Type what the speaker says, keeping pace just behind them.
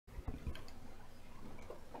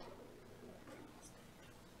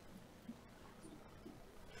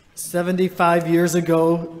75 years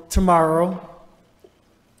ago tomorrow,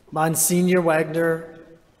 Monsignor Wagner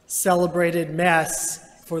celebrated Mass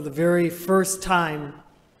for the very first time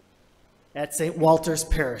at St. Walter's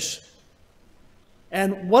Parish.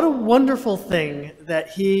 And what a wonderful thing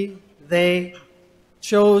that they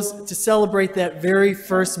chose to celebrate that very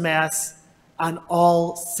first Mass on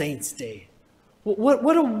All Saints' Day.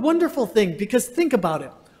 What a wonderful thing, because think about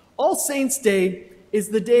it. All Saints' Day is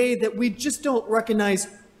the day that we just don't recognize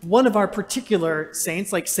one of our particular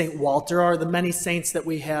saints, like St. Walter or the many saints that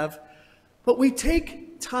we have, but we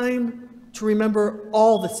take time to remember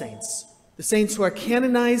all the saints who are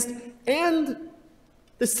canonized and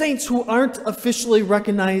the saints who aren't officially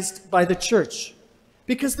recognized by the church.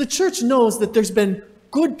 Because the church knows that there's been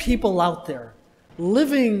good people out there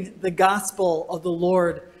living the gospel of the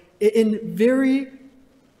Lord in very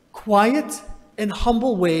quiet and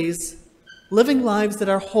humble ways, living lives that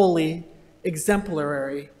are holy,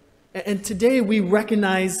 exemplary. And today we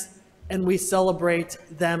recognize and we celebrate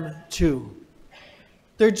them too.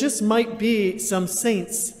 There just might be some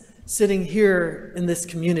saints sitting here in this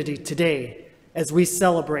community today as we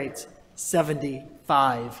celebrate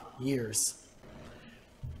 75 years.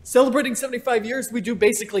 Celebrating 75 years, we do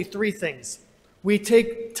basically three things. We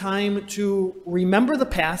take time to remember the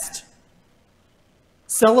past,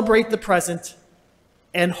 celebrate the present,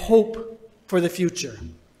 and hope for the future.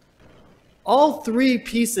 All three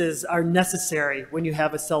pieces are necessary when you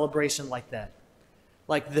have a celebration like that,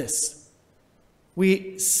 like this.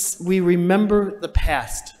 We remember the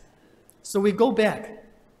past. So we go back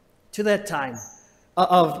to that time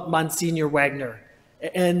of Monsignor Wagner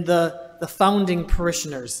and the founding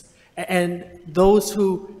parishioners and those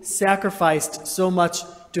who sacrificed so much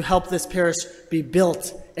to help this parish be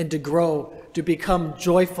built and to grow, to become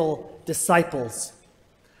joyful disciples.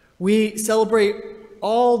 We celebrate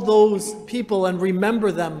all those people and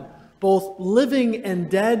remember them, both living and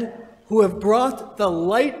dead, who have brought the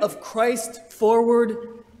light of Christ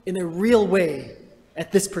forward in a real way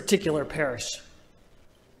at this particular parish.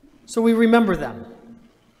 So we remember them.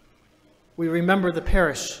 We remember the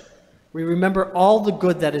parish. We remember all the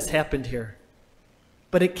good that has happened here.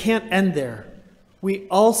 But it can't end there. We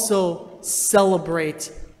also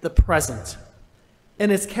celebrate the present.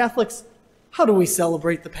 And as Catholics, how do we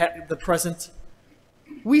celebrate the present?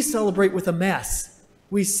 We celebrate with a Mass.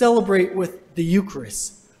 We celebrate with the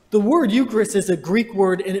Eucharist. The word Eucharist is a Greek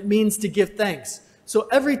word, and it means to give thanks. So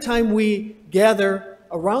every time we gather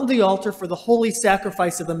around the altar for the holy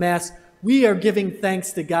sacrifice of the Mass, we are giving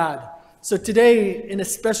thanks to God. So today, in a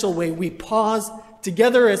special way, we pause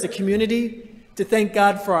together as a community to thank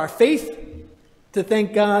God for our faith, to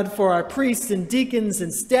thank God for our priests and deacons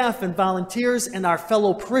and staff and volunteers and our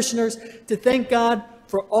fellow parishioners, to thank God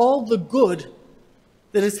for all the good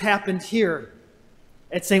that has happened here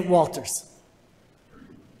at St. Walter's.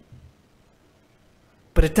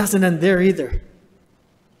 But it doesn't end there either.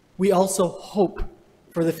 We also hope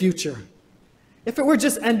for the future. If it were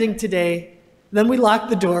just ending today, then we locked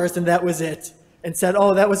the doors and that was it, and said,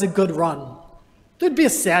 oh, that was a good run. There'd be a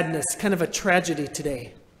sadness, kind of a tragedy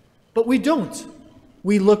today. But we don't.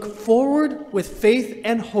 We look forward with faith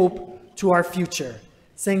and hope to our future,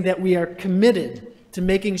 saying that we are committed to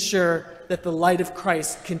making sure that the light of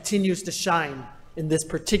Christ continues to shine in this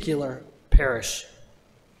particular parish.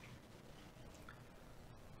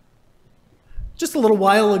 Just a little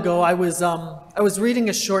while ago, I was reading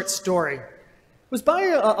a short story. It was by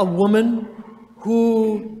a woman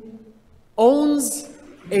who owns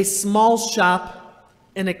a small shop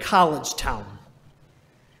in a college town.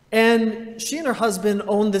 And she and her husband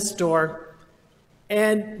owned this store,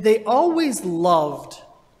 and they always loved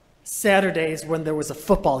Saturdays when there was a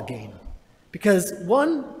football game. Because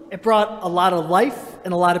one, it brought a lot of life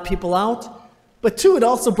and a lot of people out, but two, it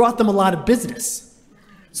also brought them a lot of business.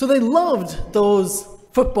 So they loved those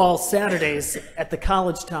football Saturdays at the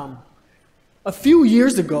college town. A few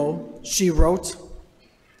years ago, she wrote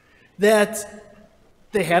that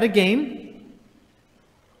they had a game.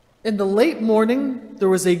 In the late morning, there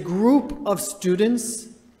was a group of students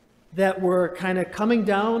that were kind of coming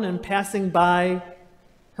down and passing by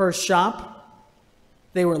her shop.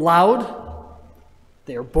 They were loud.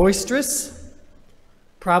 They were boisterous.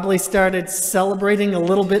 Probably started celebrating a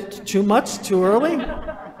little bit too much, too early.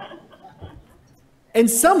 And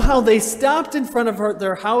somehow they stopped in front of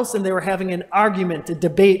their house and they were having an argument, a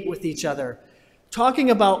debate with each other,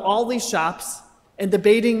 talking about all these shops and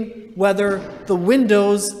debating whether the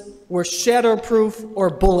windows were shatterproof or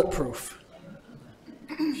bulletproof.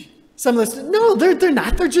 Some of them said, no, they're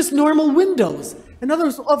not. They're just normal windows. And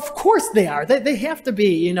others, of course they are. They have to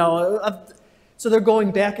be, you know. So they're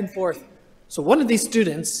going back and forth. So one of these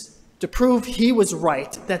students, to prove he was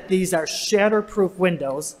right, that these are shatterproof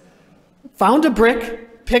windows, found a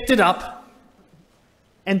brick, picked it up,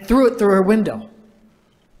 and threw it through her window.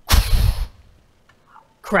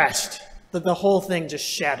 Crashed. The whole thing just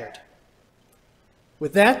shattered.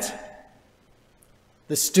 With that,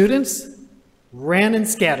 the students ran and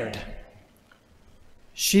scattered.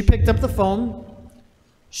 She picked up the phone.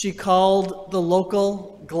 She called the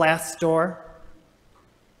local glass store,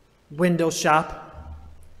 window shop.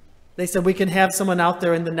 They said, we can have someone out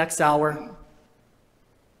there in the next hour.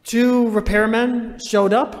 2 repairmen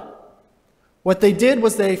showed up. What they did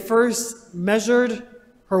was they first measured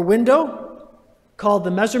her window, called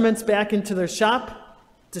the measurements back into their shop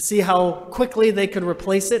to see how quickly they could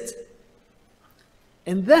replace it.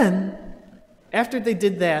 And then, after they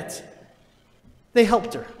did that, they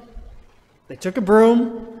helped her. They took a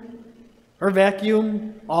broom, her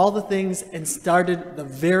vacuum, all the things, and started the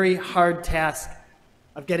very hard task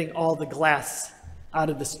of getting all the glass out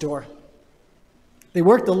of the store. They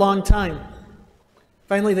worked a long time.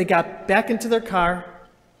 Finally, they got back into their car,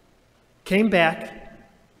 came back.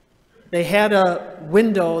 They had a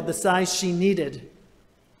window the size she needed,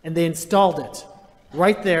 and they installed it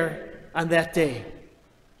right there on that day.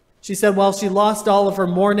 She said while she lost all of her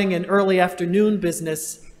morning and early afternoon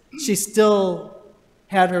business, she still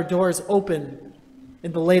had her doors open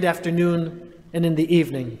in the late afternoon and in the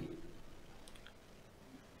evening.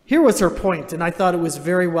 Here was her point, and I thought it was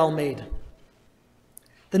very well made.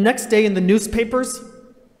 The next day in the newspapers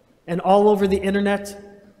and all over the internet,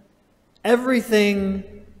 everything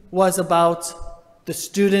was about the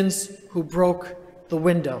students who broke the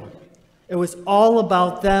window. It was all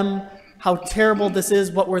about them, how terrible this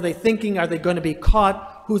is, what were they thinking, are they going to be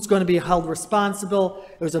caught, who's going to be held responsible.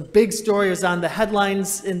 It was a big story, it was on the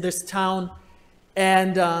headlines in this town,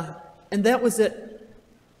 and that was it.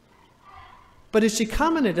 But as she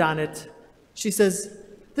commented on it, she says,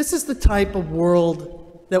 this is the type of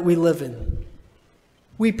world that we live in.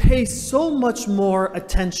 We pay so much more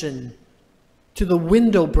attention to the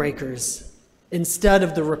window breakers instead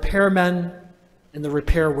of the repairmen and the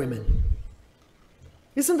repairwomen.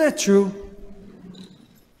 Isn't that true?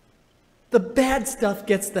 The bad stuff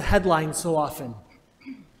gets the headlines so often.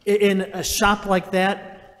 In a shop like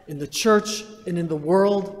that, in the church, and in the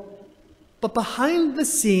world. But behind the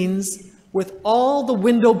scenes, with all the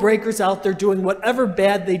window breakers out there doing whatever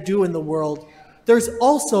bad they do in the world, there's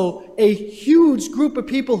also a huge group of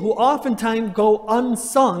people who oftentimes go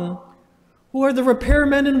unsung, who are the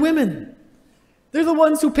repairmen and women. They're the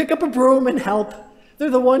ones who pick up a broom and help. They're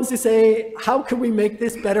the ones who say, how can we make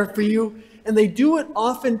this better for you? And they do it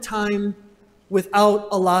oftentimes without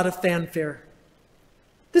a lot of fanfare.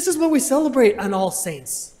 This is what we celebrate on All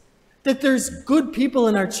Saints, that there's good people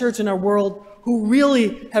in our church and our world who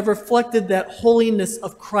really have reflected that holiness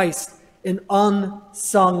of Christ in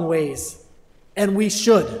unsung ways. And we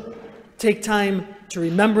should take time to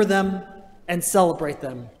remember them and celebrate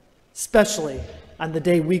them, especially on the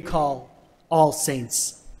day we call All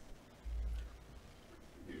Saints.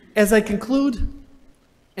 As I conclude,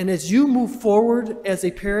 and as you move forward as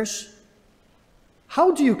a parish,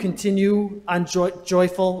 how do you continue on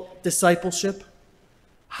joyful discipleship?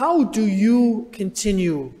 How do you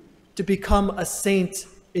continue to become a saint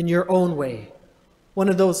in your own way? One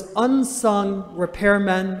of those unsung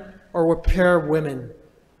repairmen or repairwomen.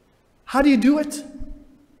 How do you do it?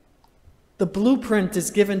 The blueprint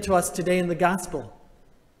is given to us today in the gospel.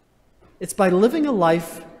 It's by living a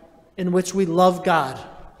life in which we love God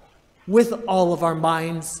with all of our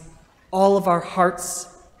minds, all of our hearts,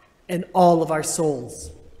 and all of our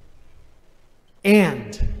souls.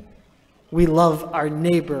 And we love our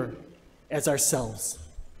neighbor as ourselves.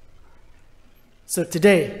 So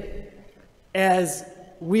today, as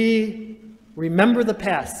we remember the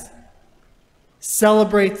past,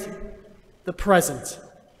 celebrate the present,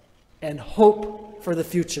 and hope for the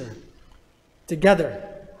future, together,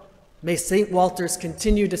 may St. Walter's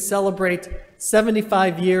continue to celebrate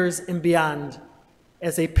 75 years and beyond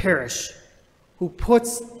as a parish who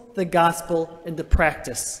puts the gospel into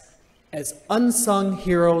practice as unsung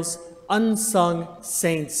heroes, unsung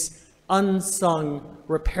saints, unsung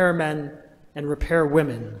repairmen and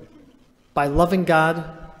repairwomen, by loving God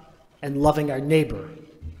and loving our neighbor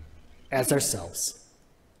as ourselves.